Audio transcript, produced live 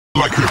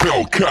like a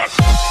Hellcat.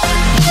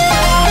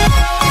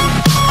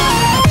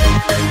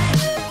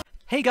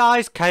 Hey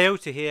guys,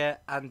 Coyote here,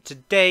 and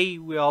today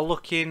we are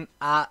looking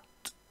at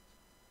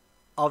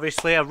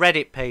obviously a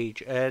Reddit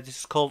page. This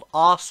is called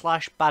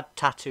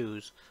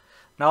r/badtattoos.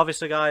 Now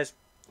obviously guys,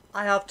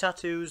 I have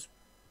tattoos,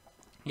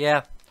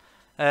 yeah,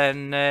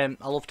 and I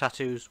love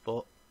tattoos,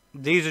 but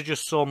these are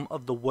just some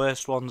of the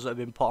worst ones that have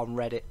been put on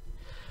Reddit.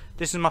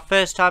 This is my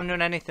first time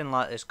doing anything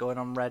like this, going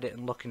on Reddit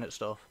and looking at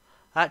stuff.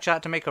 I actually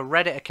had to make a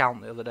Reddit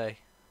account the other day,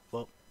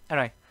 but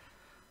anyway,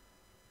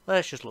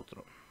 let's just look it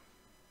up.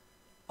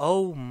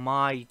 Oh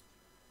my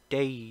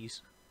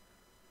days.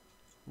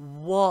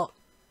 What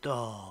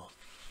the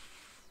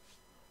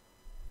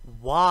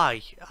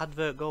why?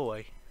 Advert, go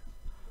away.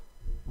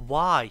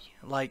 Why?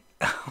 Like,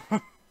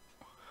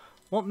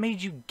 what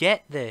made you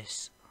get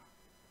this?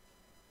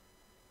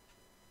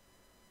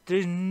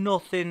 There's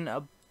nothing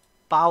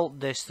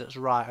about this that's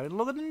right. I mean,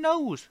 look at the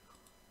nose.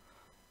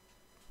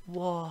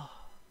 Whoa.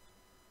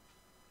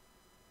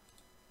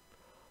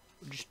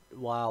 Just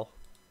wow.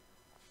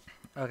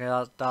 Okay,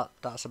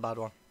 that's a bad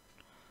one.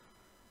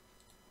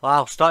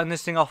 Wow, starting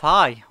this thing off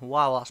high.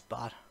 Wow, that's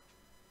bad.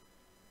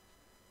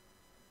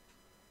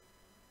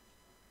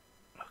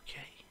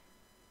 Okay.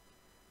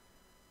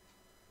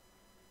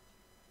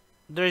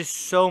 There's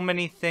so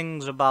many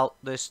things about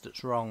this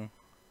that's wrong.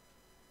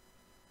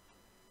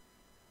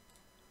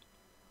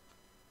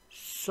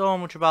 So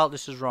much about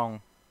this is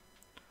wrong.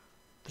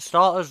 For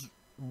starters,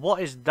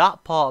 what is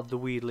that part of the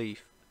weed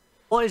leaf?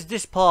 What is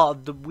this part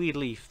of the weed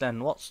leaf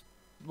then? What's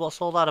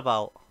all that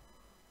about?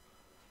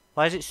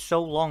 Why is it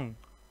so long?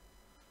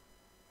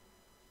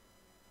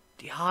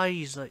 The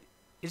eyes, like,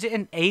 is it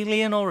an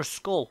alien or a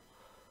skull?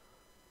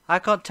 I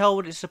can't tell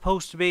what it's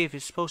supposed to be, if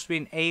it's supposed to be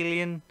an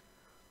alien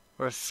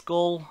or a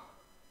skull.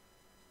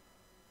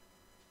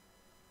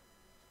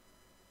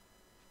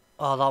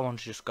 Oh, that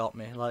one's just got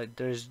me. Like,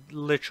 there's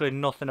literally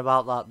nothing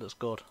about that that's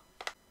good.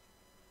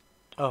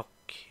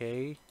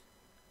 Okay.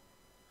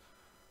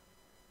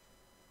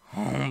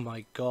 Oh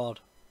my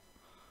god.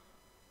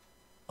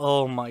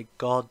 Oh my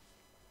god.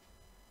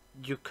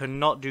 You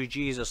cannot do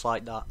Jesus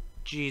like that.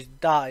 Jeez,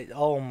 that is,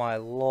 oh my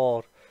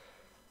lord.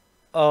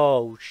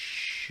 Oh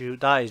shoot,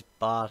 that is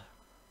bad.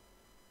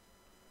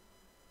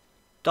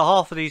 The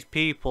half of these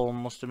people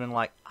must have been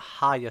like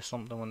high or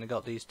something when they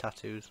got these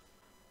tattoos.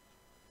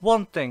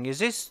 One thing, is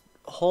this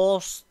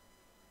horse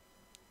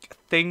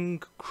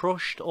thing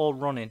crushed or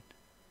running?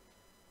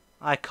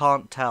 I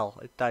can't tell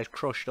if that is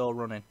crushed or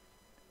running.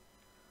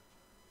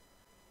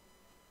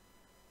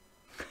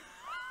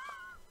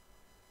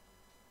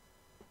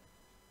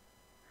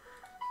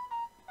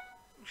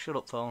 Shut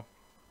up, phone.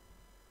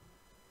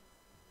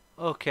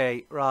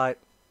 Okay, right.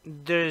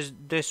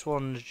 This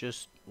one's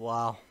just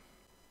wow.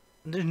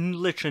 There's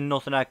literally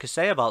nothing I could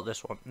say about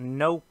this one.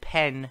 No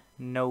pen,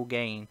 no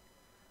gain.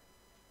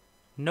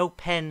 No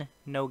pen,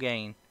 no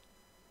gain.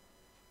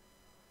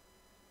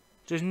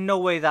 There's no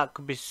way that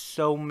could be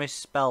so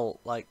misspelled.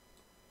 Like,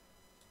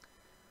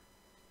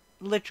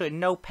 literally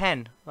no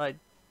pen. Like,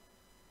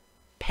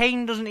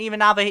 pain doesn't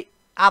even have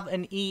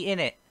an E in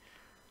it.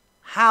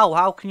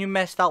 How can you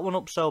mess that one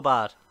up so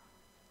bad?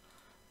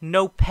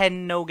 No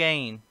pen, no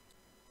gain.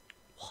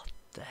 What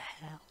the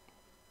hell?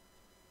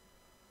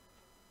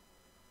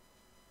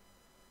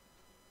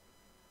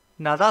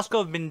 Now that's got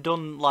to have been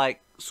done, like,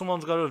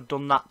 someone's got to have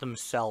done that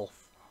themselves.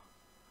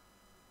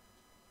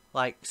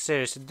 Like,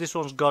 seriously, this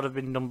one's got to have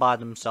been done by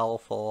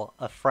themselves or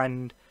a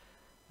friend.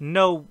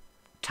 No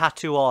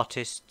tattoo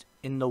artist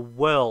in the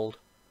world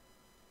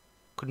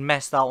could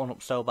mess that one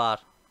up so bad.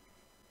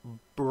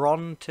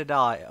 Bron to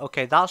die.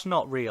 Okay, that's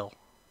not real.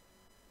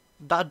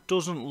 That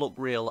doesn't look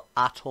real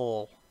at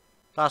all.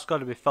 That's got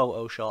to be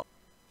Photoshop.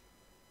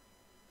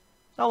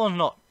 That one's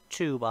not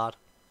too bad.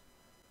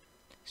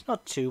 It's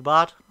not too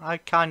bad. I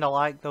kind of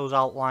like those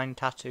outline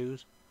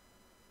tattoos.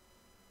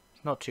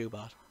 It's not too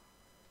bad.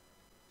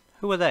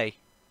 Who are they?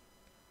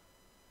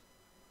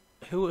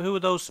 Who are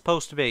those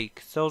supposed to be?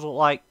 'Cause those look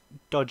like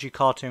dodgy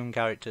cartoon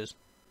characters.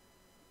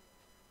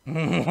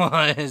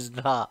 What is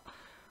that?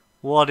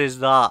 What is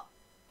that?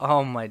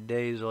 Oh my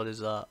days, what is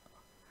that?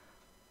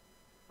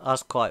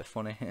 That's quite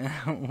funny.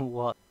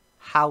 What?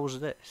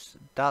 How's this?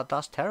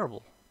 That's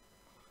terrible.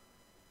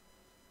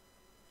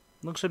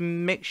 Looks a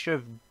mixture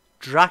of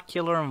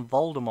Dracula and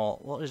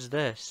Voldemort. What is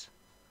this?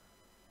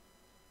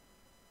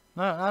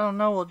 I don't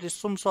know. What? There's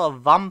some sort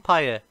of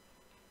vampire.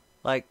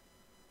 Like,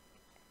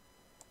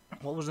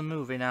 what was the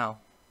movie now?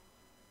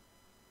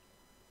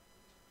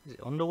 Is it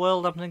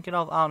Underworld I'm thinking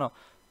of? I don't know.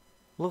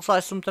 Looks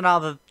like something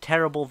out of a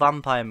terrible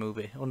vampire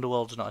movie.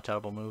 Underworld's not a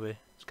terrible movie.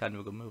 It's kind of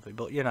a good movie,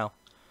 but you know.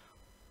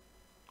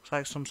 Looks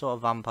like some sort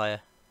of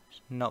vampire. It's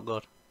not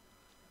good.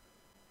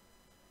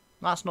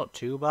 That's not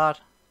too bad.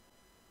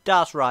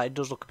 That's right, it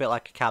does look a bit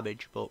like a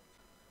cabbage, but...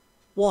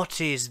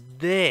 What is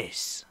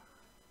this?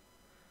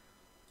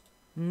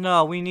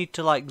 No, we need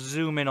to, like,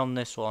 zoom in on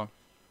this one.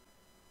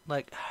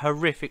 Like,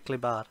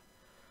 horrifically bad.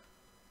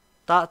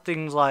 That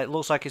thing's, like,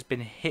 looks like it's been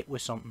hit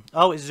with something.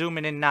 Oh, it's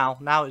zooming in now.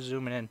 Now it's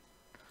zooming in.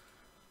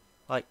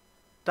 Like,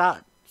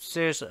 that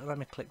seriously, let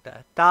me click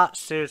there. That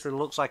seriously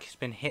looks like he's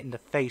been hit in the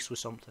face with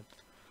something.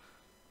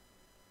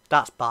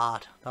 That's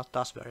bad.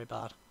 That's very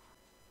bad.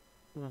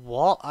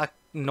 What?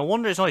 No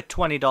wonder it's only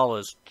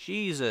 $20.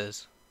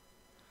 Jesus.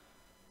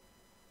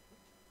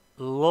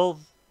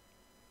 Love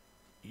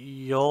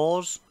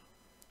yours.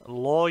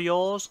 Law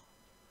yours.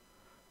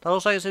 That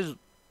looks like it says.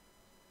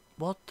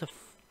 What the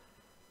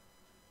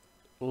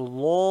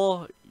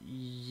Law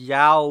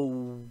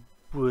yow.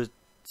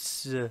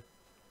 Sounds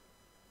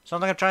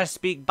like I'm trying to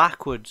speak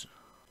backwards.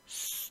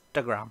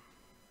 Instagram.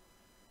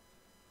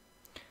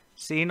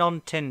 Seen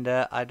on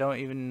Tinder. I don't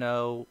even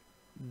know.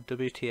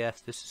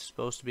 WTF, this is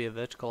supposed to be a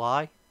vertical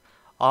eye.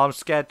 Oh, I'm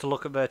scared to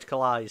look at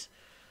vertical eyes.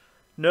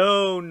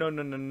 No,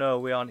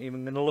 we aren't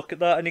even going to look at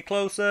that any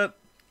closer.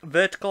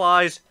 Vertical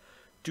eyes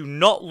do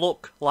not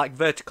look like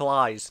vertical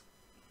eyes.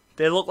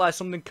 They look like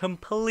something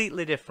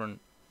completely different.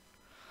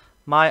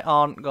 My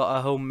aunt got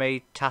a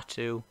homemade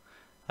tattoo.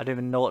 I don't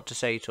even know what to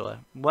say to her.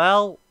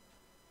 Well,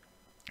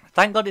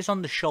 thank God it's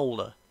on the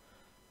shoulder.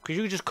 Because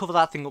you could just cover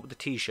that thing up with a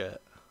t-shirt.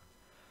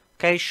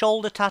 Okay,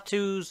 shoulder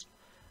tattoos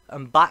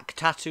and back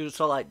tattoos,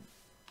 so like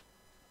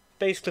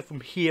basically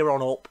from here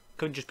on up,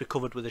 can just be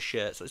covered with a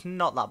shirt, so it's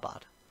not that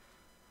bad.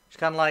 It's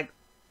kind of like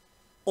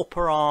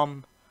upper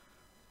arm,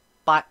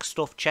 back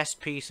stuff,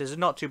 chest pieces,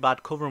 not too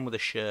bad. Cover them with a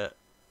shirt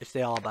if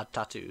they are bad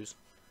tattoos.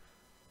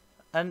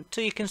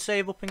 Until you can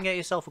save up and get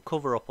yourself a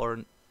cover up or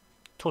a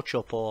touch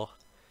up or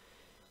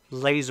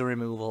laser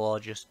removal or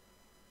just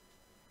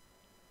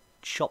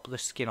chop the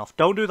skin off.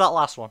 Don't do that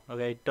last one,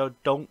 okay?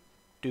 Don't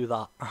do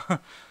that.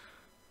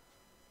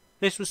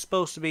 This was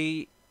supposed to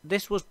be.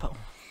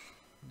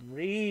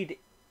 Read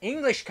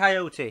English,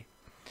 Coyote.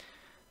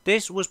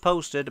 This was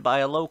posted by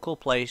a local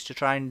place to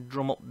try and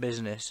drum up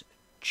business.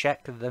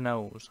 Check the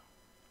nose.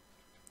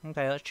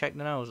 Okay, let's check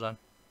the nose then.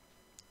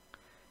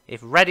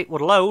 If Reddit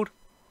would load.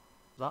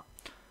 That.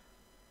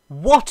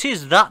 What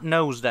is that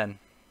nose then?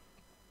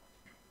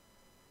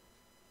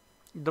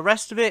 The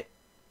rest of it,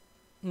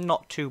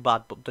 not too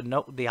bad, but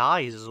the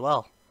eyes as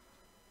well.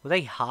 Were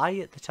they high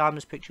at the time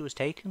this picture was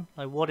taken?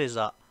 Like, what is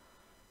that?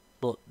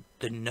 But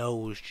the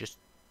nose just...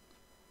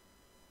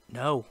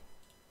 No.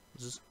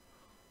 Just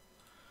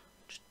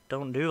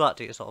don't do that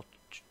to yourself.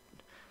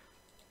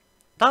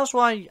 That's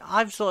why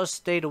I've sort of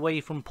stayed away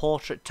from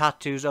portrait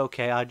tattoos.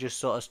 Okay, I just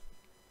sort of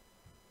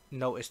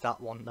noticed that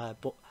one there.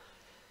 But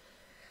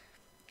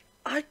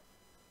I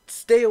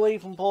stay away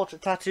from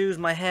portrait tattoos.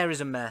 My hair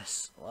is a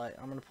mess. Like,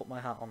 I'm going to put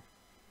my hat on.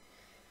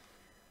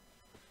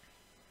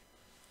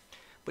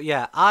 But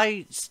yeah,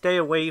 I stay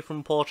away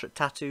from portrait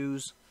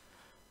tattoos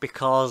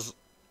because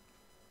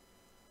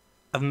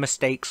of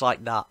mistakes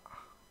like that.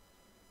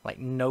 Like,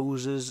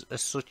 noses are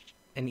such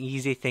an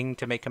easy thing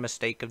to make a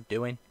mistake of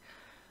doing.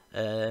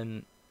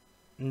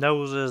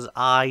 Noses,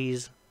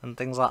 eyes, and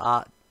things like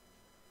that.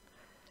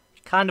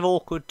 Kind of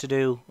awkward to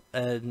do.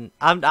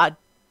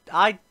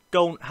 I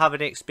don't have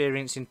any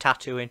experience in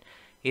tattooing.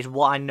 It's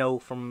what I know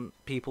from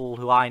people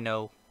who I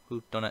know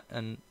who've done it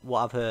and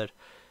what I've heard.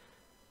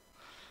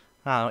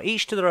 I don't know,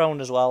 each to their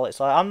own as well. It's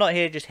like, I'm not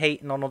here just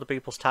hating on other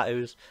people's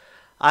tattoos.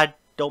 I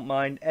don't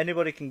mind.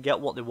 Anybody can get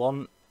what they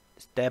want.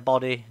 It's their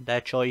body,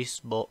 their choice,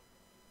 but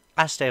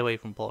I stay away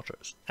from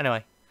portraits.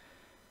 Anyway.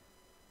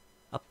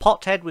 A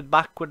pothead with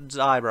backwards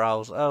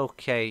eyebrows.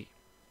 Okay.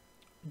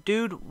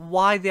 Dude,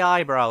 why the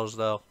eyebrows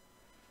though?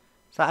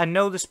 It's like, I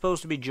know they're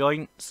supposed to be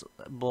joints,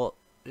 but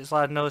it's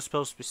like, I know they're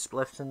supposed to be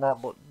splits and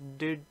that, but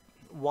dude,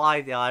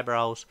 why the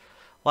eyebrows?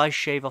 Why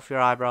shave off your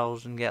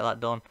eyebrows and get that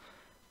done?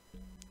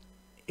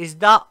 Is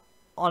that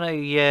on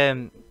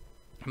a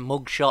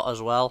mugshot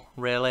as well,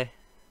 really?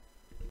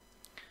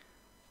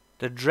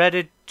 The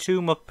dreaded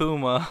Tuma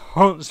Puma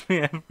haunts me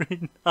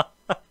every night.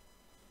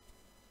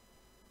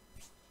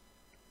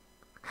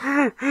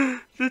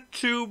 The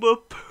Tuma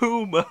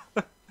Puma.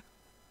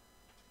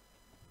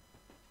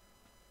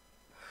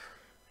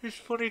 It's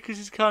funny because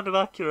it's kind of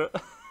accurate.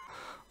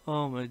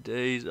 Oh my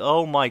days.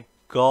 Oh my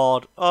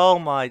god. Oh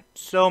my.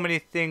 So many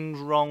things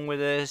wrong with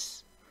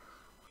this.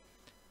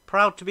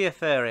 Proud to be a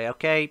furry,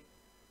 okay?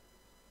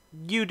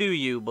 You do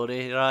you,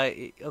 buddy,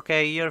 right?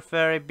 Okay, you're a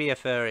furry, be a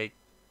furry.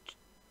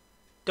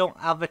 Don't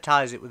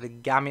advertise it with a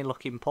gammy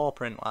looking paw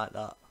print like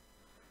that.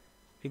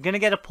 If you're gonna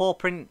get a paw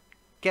print,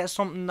 get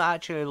something that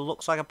actually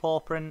looks like a paw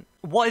print.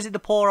 What is it the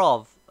paw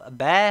of? A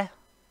bear?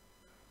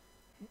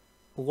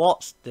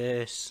 What's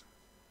this?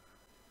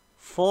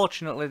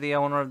 Fortunately, the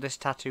owner of this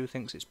tattoo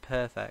thinks it's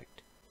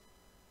perfect.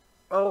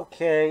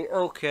 Okay.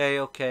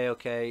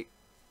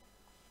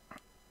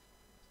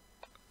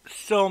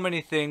 So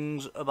many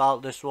things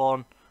about this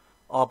one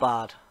are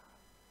bad.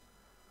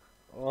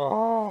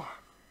 Oh.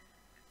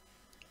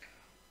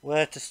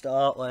 Where to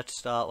start? We'll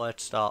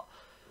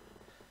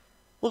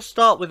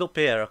start with up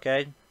here,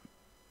 okay?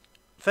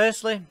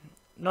 Firstly,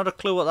 not a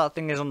clue what that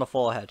thing is on the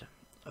forehead.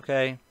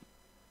 Okay?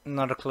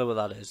 Not a clue what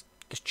that is.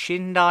 The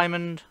chin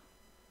diamond.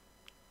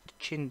 The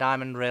chin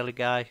diamond, really,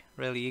 guy?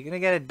 Really? You're gonna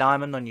get a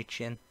diamond on your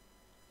chin?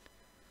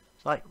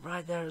 It's like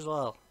right there as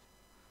well.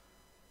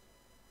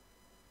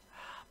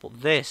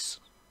 But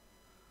this.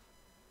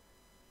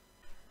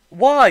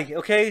 Why?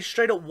 Okay,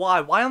 straight up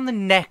why? Why on the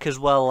neck as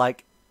well?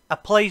 Like, a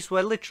place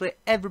where literally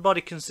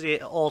everybody can see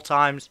it at all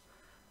times.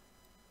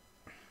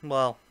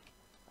 Well,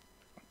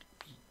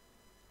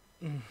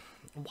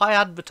 why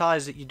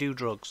advertise that you do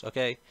drugs,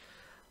 okay?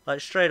 Like,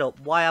 straight up,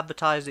 why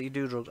advertise that you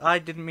do drugs? I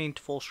didn't mean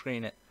to full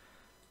screen it.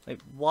 Like,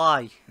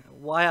 why?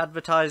 Why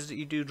advertise that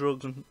you do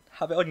drugs and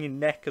have it on your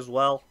neck as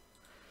well?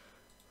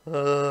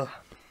 What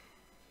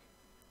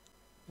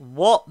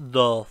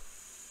the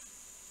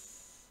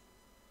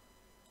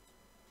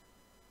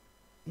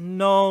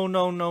No,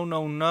 no, no,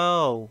 no,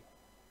 no.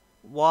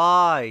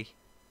 Why?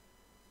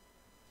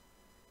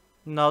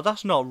 No,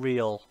 that's not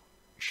real.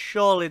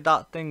 Surely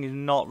that thing is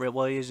not real.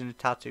 Well, he is in a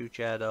tattoo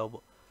chair though,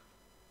 but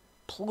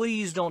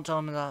please don't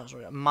tell me that's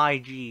real. My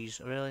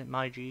G's. Really?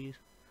 My G's?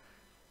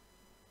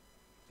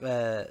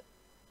 Rip.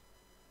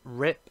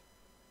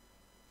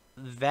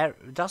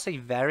 Did I say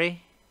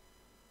very?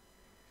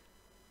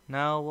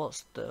 No,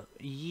 what's the...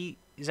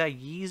 Is that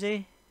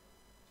Yeezy?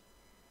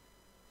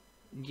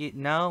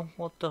 No?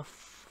 What the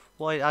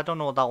Wait, I don't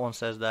know what that one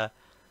says there.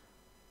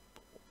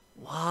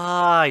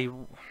 Why?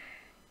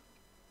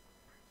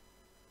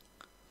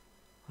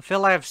 I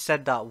feel like I've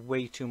said that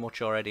way too much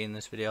already in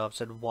this video. I've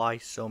said why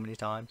so many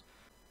times.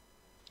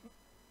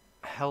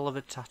 Hell of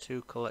a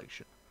tattoo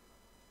collection.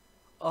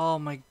 Oh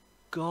my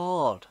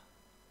god.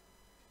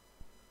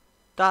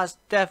 That's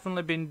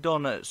definitely been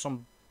done at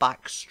some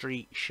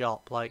backstreet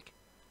shop. Like,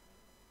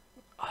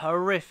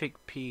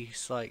 horrific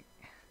piece. Like,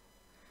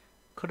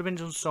 could have been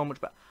done so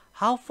much better.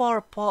 How far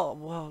apart?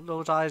 Well,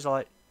 those eyes are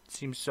like,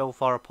 seem so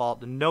far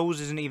apart. The nose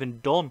isn't even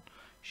done.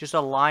 It's just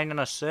a line and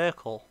a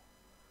circle.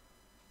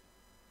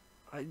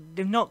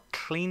 They've not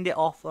cleaned it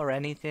off or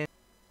anything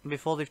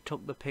before they've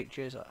took the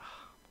pictures. Like, oh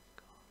my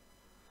god.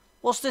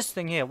 What's this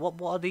thing here?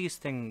 What are these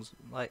things?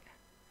 Like,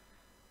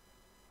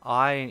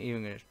 I ain't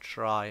even gonna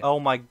try. Oh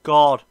my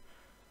god.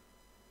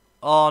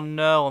 Oh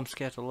no, I'm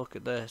scared to look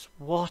at this.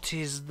 What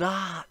is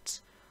that?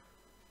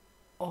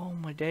 Oh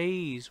my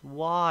days.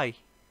 Why?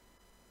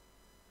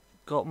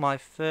 Got my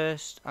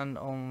first and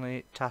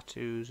only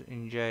tattoos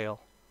in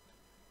jail.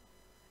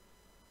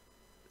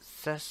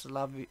 C'est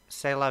la vie.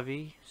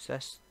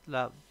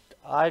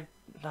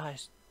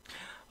 Nice.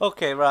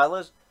 Okay, right,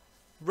 let's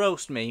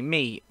roast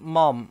me,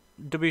 mom,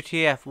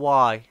 WTF,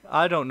 why?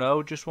 I don't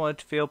know, just wanted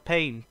to feel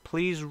pain.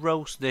 Please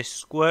roast this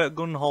squirt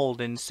gun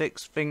holding,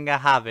 6-finger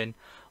having,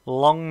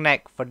 long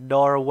neck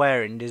fedora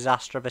wearing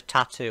disaster of a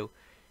tattoo.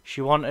 She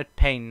wanted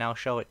pain, now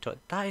show it to her.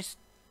 That is...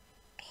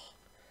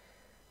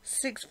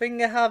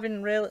 6-finger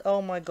having, really?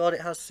 Oh my god,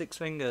 it has 6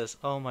 fingers.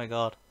 Oh my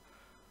god.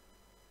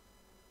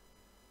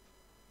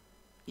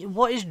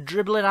 What is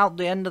dribbling out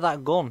the end of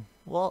that gun?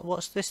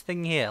 What's this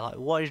thing here? Like,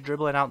 what is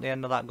dribbling out the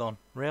end of that gun?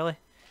 Really?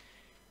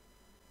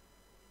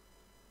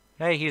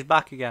 Hey, he's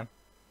back again.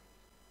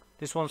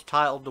 This one's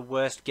titled The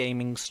Worst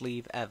Gaming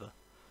Sleeve Ever.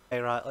 Okay,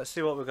 right, let's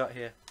see what we've got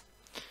here.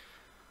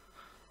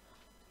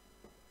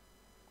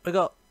 We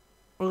got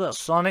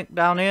Sonic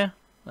down here.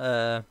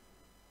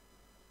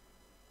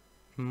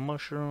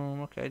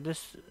 Mushroom. Okay,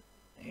 this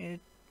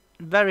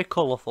very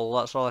colourful.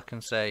 That's all I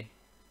can say.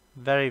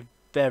 Very,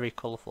 very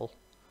colourful.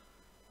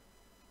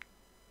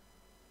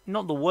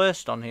 Not the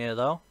worst on here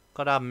though.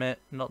 Gotta admit,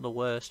 not the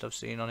worst I've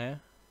seen on here.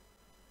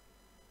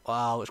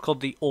 Wow, it's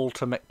called the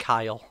Ultimate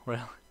Kyle.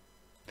 Really,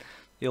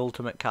 the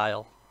Ultimate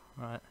Kyle.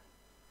 Right.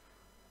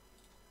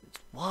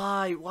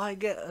 Why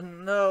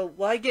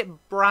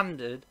get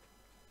branded?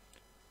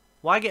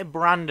 Why get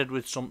branded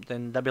with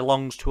something that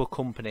belongs to a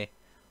company?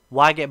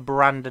 Why get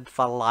branded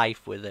for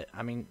life with it?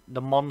 I mean,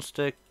 the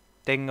monster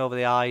thing over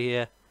the eye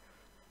here.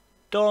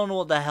 Don't know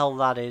what the hell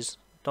that is.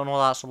 Don't know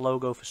if that's a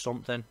logo for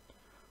something.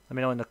 Let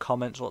me know in the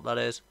comments what that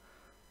is.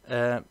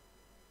 But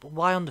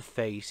why on the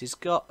face? It's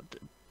got...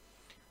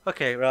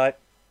 Okay, right.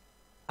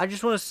 I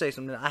just want to say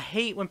something. I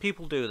hate when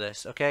people do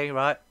this, okay,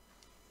 right?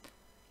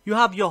 You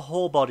have your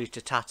whole body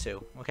to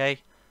tattoo, okay?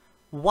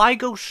 Why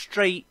go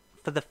straight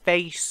for the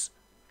face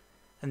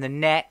and the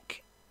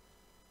neck?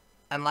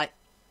 And like,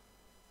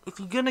 if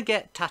you're gonna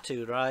get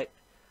tattooed, right?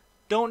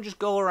 Don't just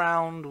go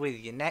around with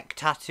your neck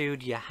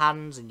tattooed, your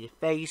hands and your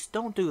face.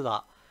 Don't do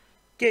that.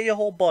 Get your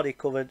whole body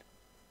covered.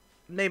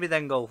 Maybe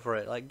then go for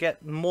it. Like,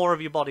 get more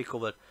of your body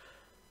covered.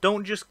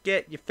 Don't just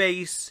get your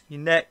face, your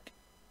neck,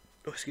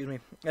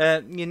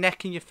 your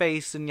neck and your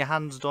face and your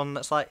hands done.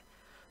 That's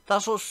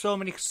what so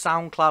many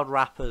SoundCloud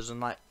rappers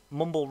and like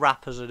mumble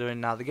rappers are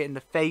doing now. They're getting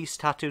the face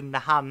tattooed and the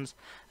hands,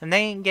 and they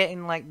ain't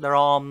getting like their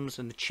arms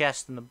and the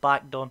chest and the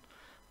back done.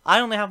 I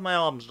only have my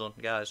arms done,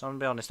 guys. I'm gonna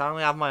be honest. I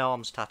only have my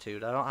arms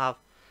tattooed. I don't have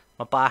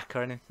my back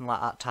or anything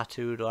like that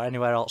tattooed or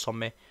anywhere else on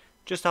me.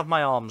 Just have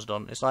my arms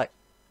done. It's like,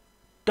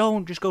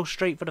 don't just go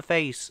straight for the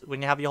face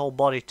when you have your whole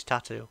body to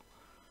tattoo.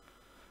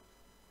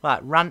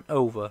 Right, rant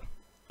over.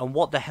 And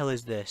what the hell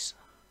is this?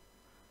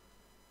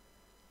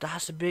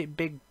 That's a big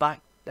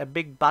bad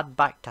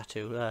back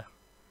tattoo there.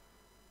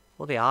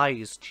 What are the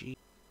eyes? Gee.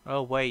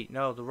 Oh wait,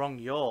 no, the wrong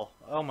yaw.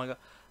 Oh my god,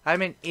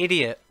 I'm an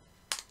idiot.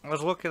 I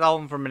was looking at that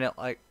one for a minute,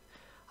 like,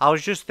 I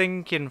was just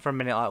thinking for a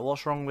minute, like,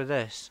 what's wrong with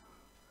this?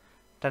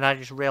 Then I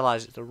just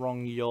realised it's the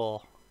wrong yaw.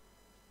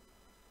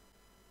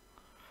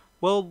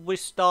 Well, we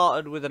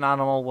started with an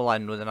animal, we'll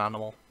end with an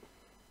animal.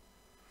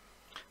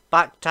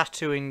 Back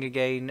tattooing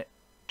again.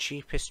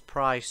 Cheapest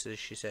prices,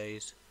 she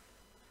says.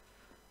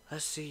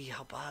 Let's see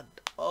how bad.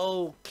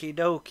 Okie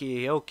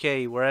dokie.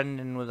 Okay, we're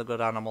ending with a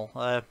good animal.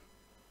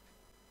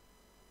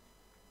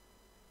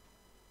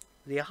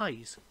 The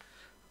eyes.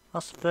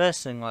 That's the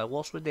first thing. Like,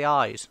 what's with the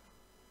eyes?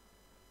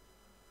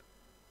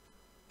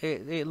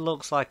 It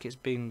looks like it's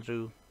been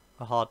through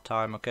a hard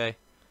time. Okay,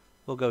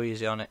 we'll go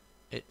easy on it.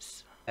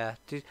 Yeah.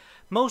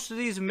 Most of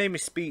these have made me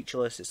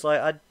speechless. It's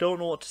like I don't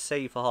know what to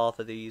say for half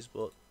of these,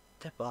 but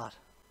they're bad.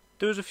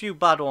 There was a few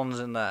bad ones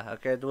in there,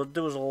 okay?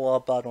 There was a lot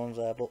of bad ones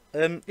there, but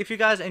if you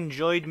guys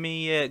enjoyed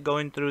me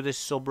going through this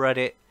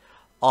subreddit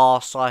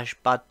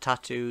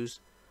r/badtattoos,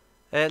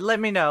 let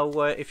me know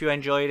if you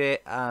enjoyed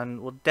it,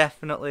 and we'll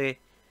definitely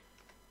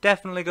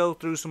go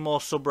through some more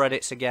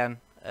subreddits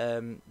again,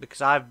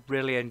 because I've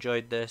really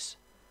enjoyed this.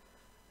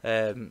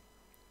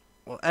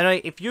 Well,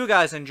 anyway, if you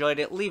guys enjoyed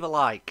it, leave a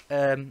like.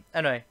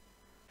 Anyway,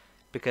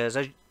 because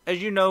as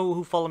you know,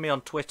 who follow me on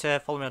Twitter,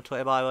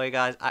 by the way,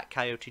 guys, at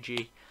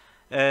CoyoteaG.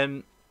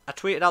 I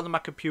tweeted out that my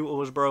computer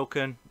was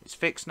broken. It's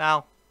fixed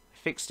now. I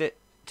fixed it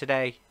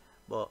today,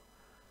 but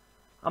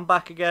I'm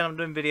back again. I'm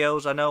doing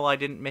videos. I know I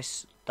didn't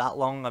miss that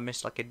long. I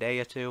missed like a day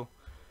or two,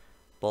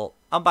 but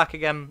I'm back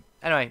again.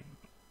 Anyway,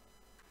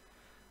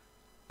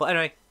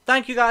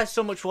 thank you guys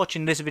so much for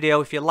watching this video.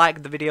 If you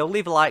liked the video,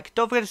 leave a like.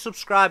 Don't forget to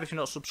subscribe if you're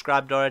not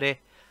subscribed already,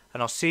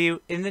 and I'll see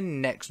you in the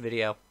next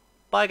video.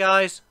 Bye,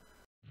 guys.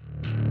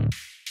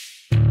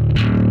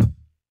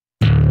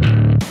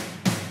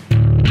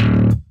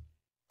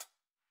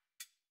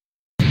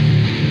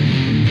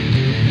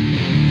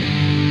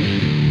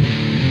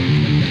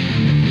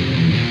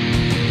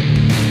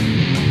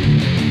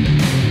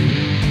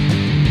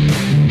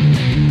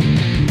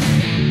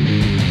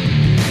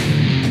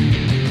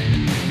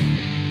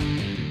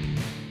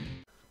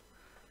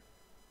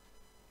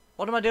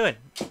 What am I doing?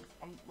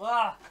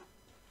 I'm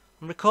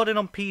recording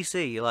on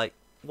PC. Like,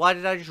 why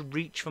did I just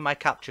reach for my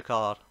capture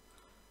card?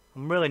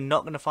 I'm really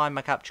not going to find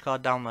my capture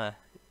card down there.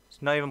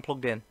 It's not even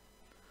plugged in.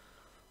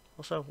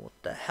 Also, what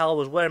the hell? I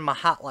was wearing my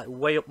hat like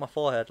way up my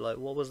forehead. Like,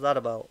 what was that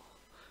about?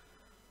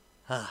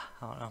 I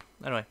don't know.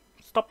 Anyway,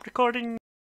 stop recording.